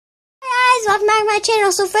guys, welcome back to my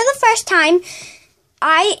channel. So for the first time,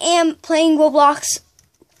 I am playing Roblox,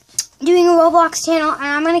 doing a Roblox channel, and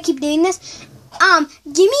I'm going to keep doing this.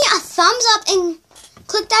 Give me a thumbs up and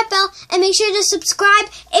click that bell, and make sure to subscribe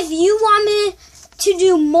if you want me to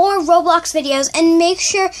do more Roblox videos, and make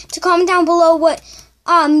sure to comment down below what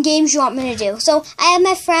games you want me to do. So I have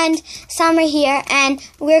my friend Summer here, and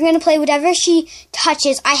we're going to play whatever she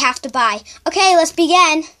touches I have to buy. Okay, let's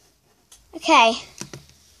begin. Okay.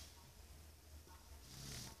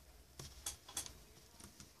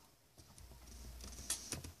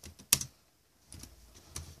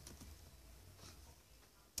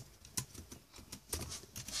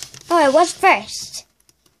 Alright, what's first?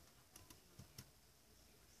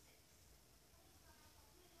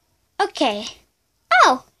 Okay.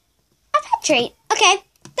 Oh, a pet treat. Okay,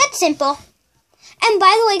 that's simple. And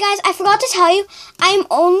by the way, guys, I forgot to tell you, I'm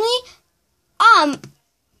only,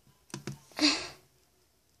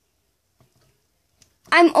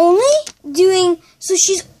 doing, so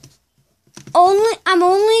I'm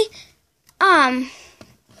only,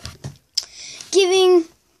 giving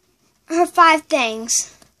her 5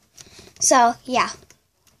 things. So, yeah.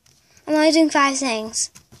 I'm only doing 5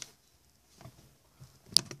 things.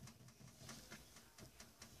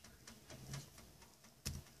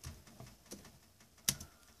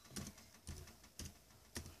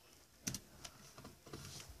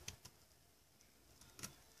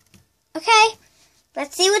 Okay,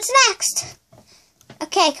 let's see what's next.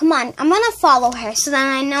 Okay, come on. I'm going to follow her so then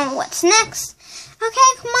I know what's next.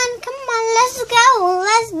 Okay, come on. Let's go.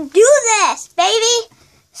 Let's do this, baby.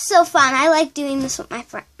 So fun. I like doing this with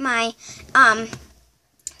my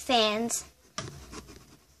fans.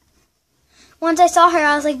 Once I saw her,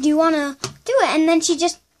 I was like, do you want to do it? And then she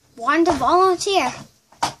just wanted to volunteer.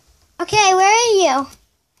 Okay, where are you?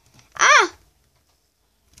 Ah!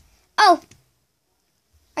 Oh.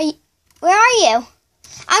 Where are you?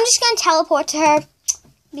 I'm just going to teleport to her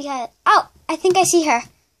because, oh, I think I see her.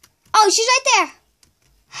 Oh, she's right there.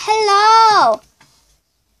 Hello.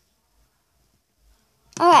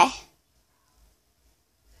 Okay.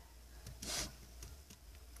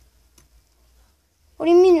 What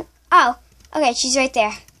do you mean? Oh, okay, she's right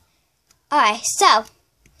there. Alright, so,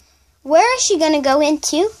 where is she going to go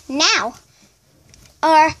into now?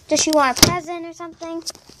 Or does she want a present or something?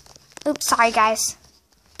 Oops, sorry, guys.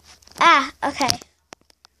 Ah, okay.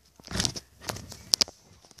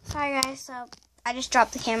 Sorry, guys, so I just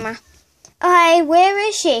dropped the camera. Okay, where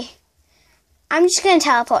is she? I'm just going to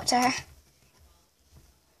teleport to her.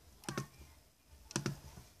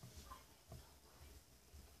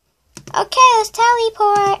 Okay, let's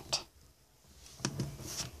teleport.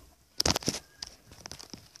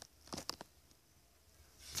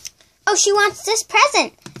 Oh, she wants this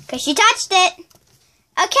present because she touched it.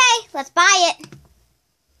 Okay, let's buy it.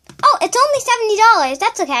 Oh, it's only $70.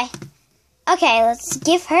 That's okay. Okay, let's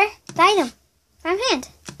give her the item from hand.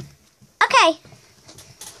 Okay.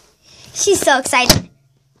 She's so excited.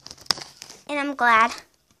 And I'm glad.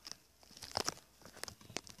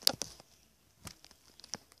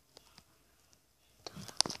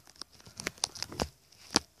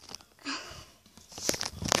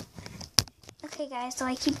 Okay, guys, so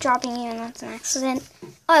I keep dropping you and that's an accident.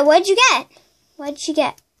 Oh, what did you get? What did you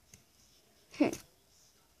get?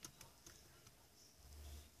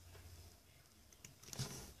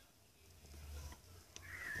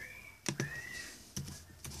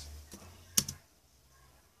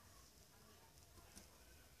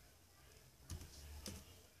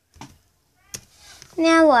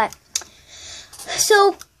 Now what?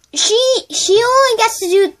 So she only gets to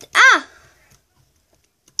do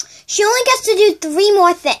she only gets to do 3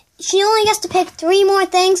 more things. She only gets to pick 3 more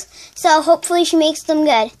things, so hopefully she makes them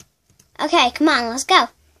good. Okay, come on, let's go.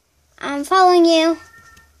 I'm following you.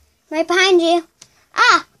 Right behind you.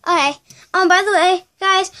 Okay. By the way,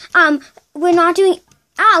 guys, we're not doing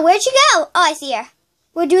where'd she go? Oh, I see her.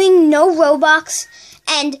 We're doing no Robux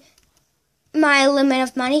and my limit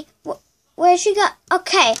of money. Where'd she go?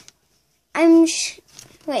 Okay.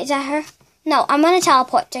 Wait, is that her? No, I'm going to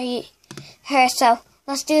teleport to her, so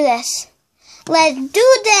let's do this. Let's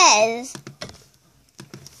do this!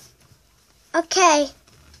 Okay.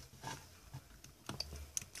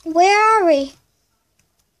 Where are we?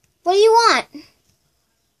 What do you want?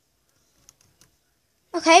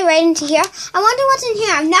 Okay, right into here. I wonder what's in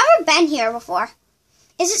here. I've never been here before.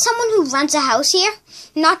 Is it someone who rents a house here?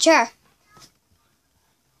 Not sure.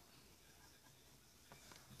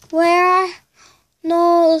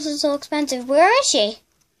 No, this is so expensive. Where is she?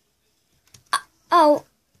 Oh,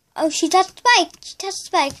 she touched the bike.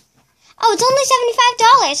 Oh, it's only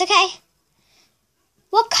 $75. Okay.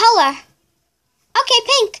 What color? Okay,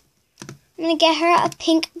 pink. I'm going to get her a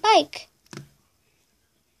pink bike.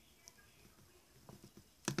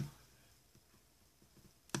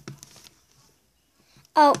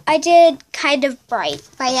 Oh, I did kind of bright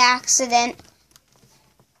by accident.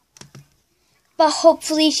 But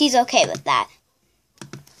hopefully she's okay with that.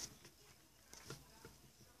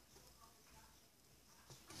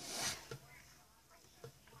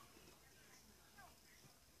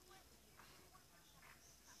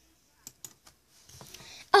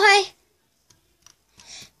 Okay.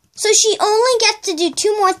 So she only gets to do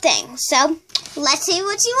 2 more things. So let's see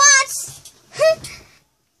what she wants.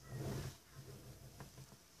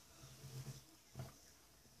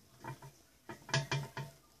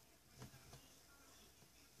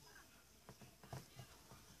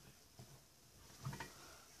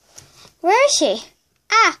 Where is she?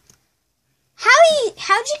 Ah.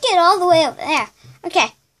 How'd you get all the way over there?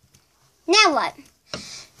 Okay. Now what?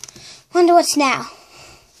 Wonder what's now.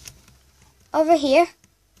 Over here?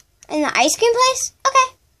 In the ice cream place? Okay.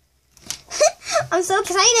 I'm so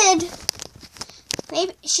excited.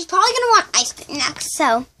 Maybe she's probably gonna want ice cream next,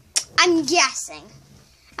 so I'm guessing.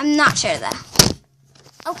 I'm not sure though.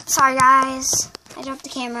 Oh, sorry guys. I dropped the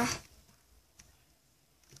camera.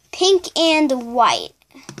 Pink and white.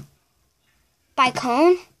 By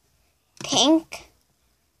cone. Pink.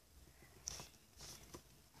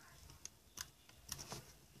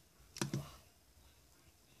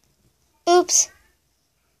 Oops.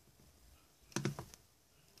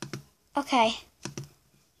 Okay.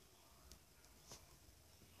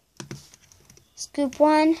 Scoop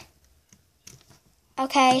 1.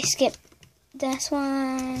 Okay, skip this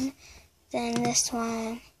one. Then this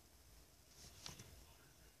one.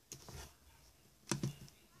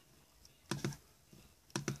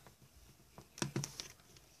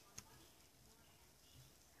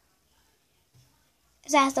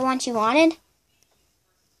 Is that the one she wanted?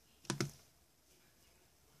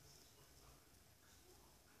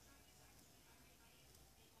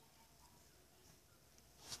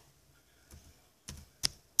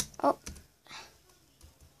 Oh.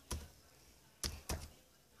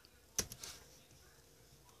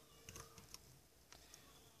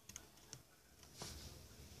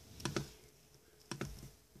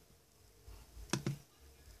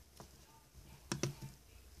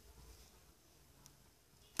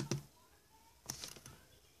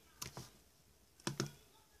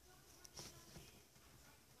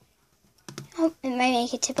 Oh, it might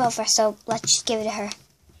make it tip over, so let's just give it to her.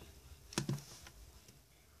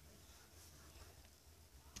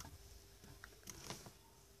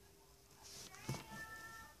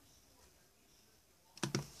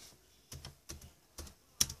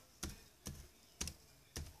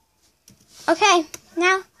 Okay,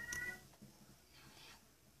 now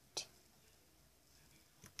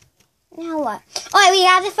what? Alright, we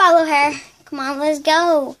gotta follow her. Come on, let's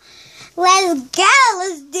go. Let's go.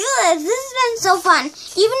 Let's do this. This has been so fun.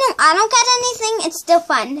 Even if I don't get anything, it's still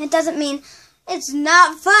fun. It doesn't mean it's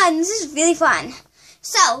not fun. This is really fun.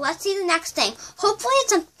 So, let's see the next thing. Hopefully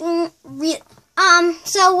it's something real.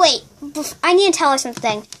 So wait. I need to tell her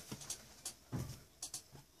something.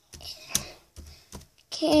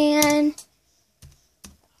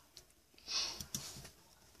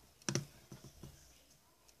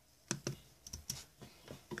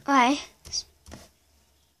 Okay.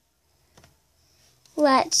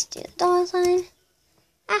 Let's do the dollar sign.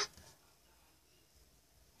 Ah.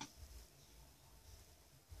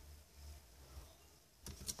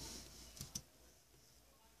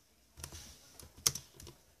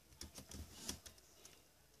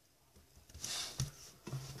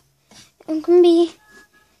 It can be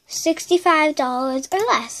 $65 or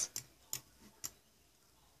less.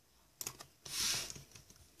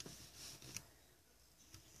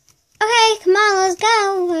 Okay, come on, let's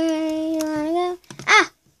go. Where you wanna go?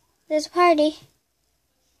 Ah, there's a party.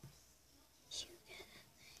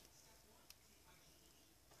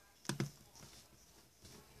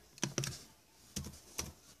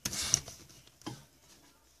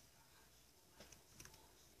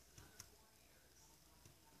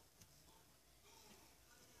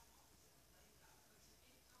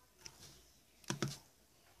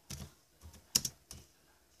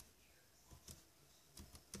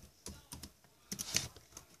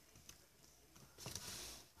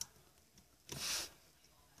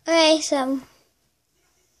 Okay, so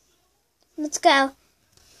let's go. I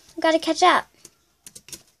gotta catch up.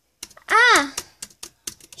 Ah!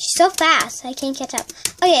 She's so fast, I can't catch up.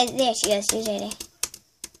 Oh yeah, there she is. She's ready.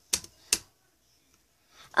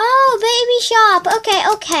 Oh, baby shop.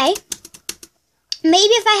 Okay.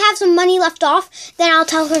 Maybe if I have some money left off, then I'll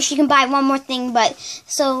tell her she can buy one more thing. But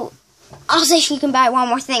so I'll say she can buy one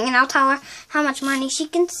more thing, and I'll tell her how much money she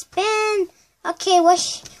can spend. Okay,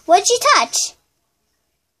 what'd she touch?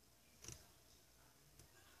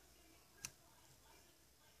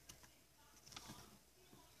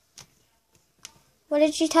 What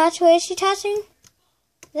did she touch? What is she touching?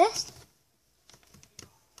 This?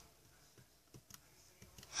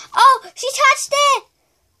 Oh, she touched it!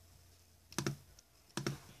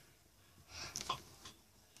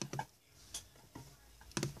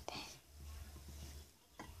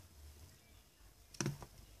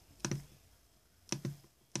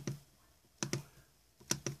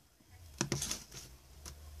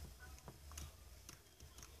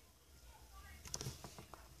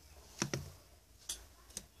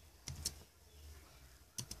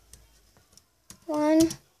 One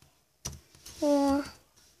more.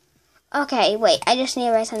 Okay, wait, I just need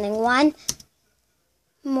to write something. One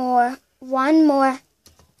more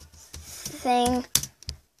thing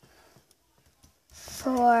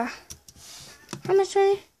for, how much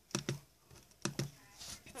money?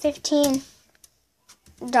 $15.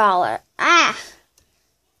 Ah.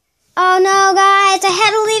 Oh no, guys, I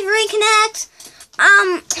had to leave reconnect.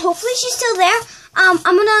 Hopefully she's still there.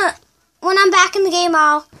 When I'm back in the game,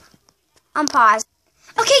 I'll pause.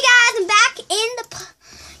 Okay, guys, I'm back in the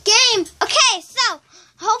game. Okay, so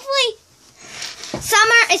hopefully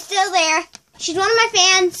Summer is still there. She's one of my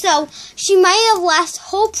fans, so she might have left.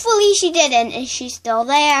 Hopefully she didn't. Is she still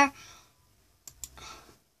there?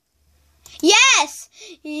 Yes!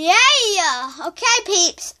 Yeah! Okay,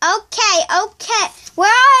 peeps. Okay.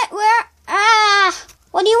 What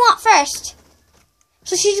do you want first?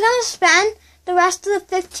 So she's gonna spend the rest of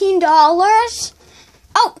the $15.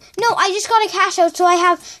 Oh, no, I just got a cash out, so I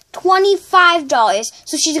have $25.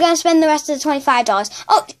 So she's going to spend the rest of the $25.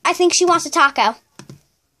 Oh, I think she wants a taco.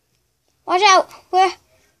 Watch out. Where?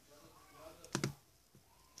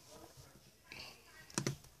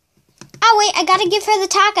 Oh, wait, I got to give her the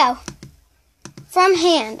taco. From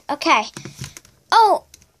hand. Okay. Oh,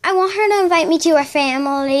 I want her to invite me to her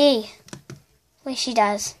family. Wait, she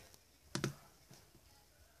does.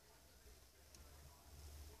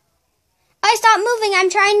 Stop moving. I'm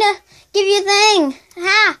trying to give you a thing.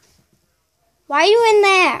 Ha! Why are you in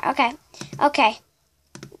there? Okay.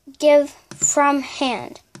 Give from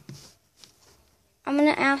hand. I'm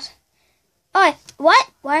going to ask. Oh,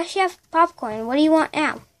 what? Why does she have popcorn? What do you want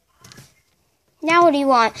now? Now what do you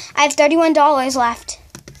want? I have $31 left.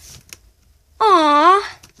 Aww.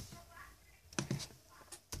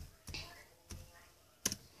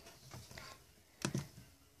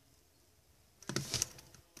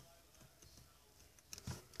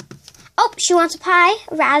 Oh, she wants a pie,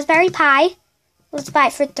 a raspberry pie. Let's buy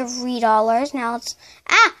it for $3. Now let's...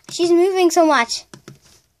 Ah, she's moving so much.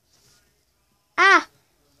 Ah,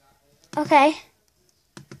 okay.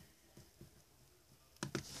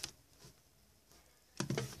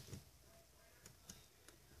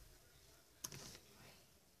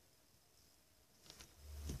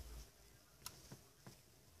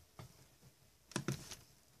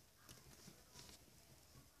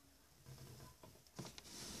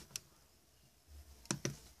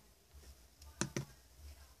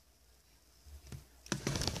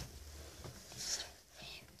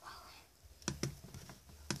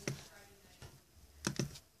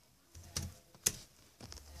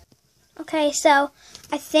 Okay, so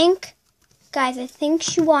I think, guys,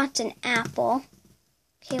 she wants an apple.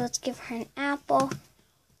 Okay, let's give her an apple.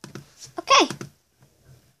 Okay.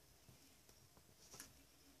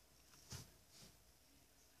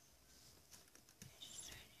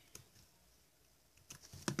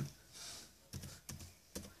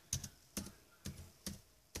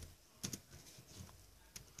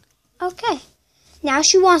 Okay. Now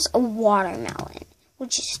she wants a watermelon,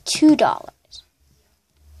 which is $2.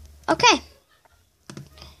 Okay,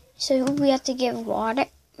 so we have to give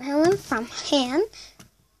watermelon from hand.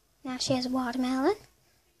 Now she has watermelon.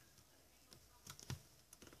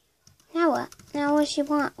 Now what? Now what she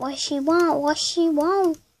want? What she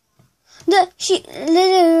want? She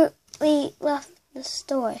literally left the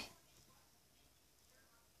store.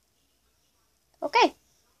 Okay.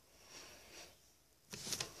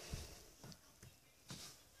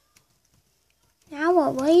 Now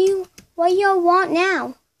what? What do you want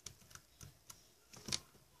now?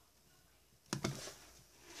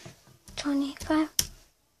 25.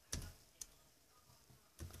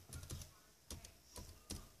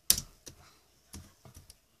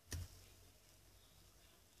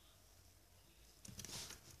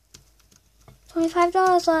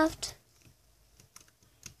 $25 left.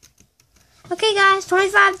 Okay, guys,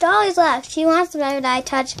 $25 left. She wants the better that I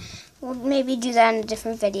touch. We'll maybe do that in a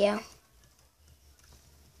different video.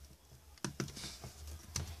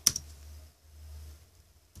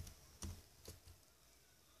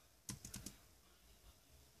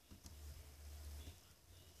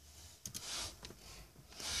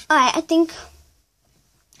 Alright, I think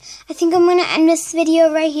I'm going to end this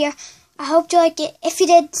video right here. I hope you like it. If you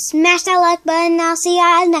did, smash that like button. I'll see you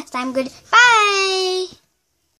guys next time. Goodbye.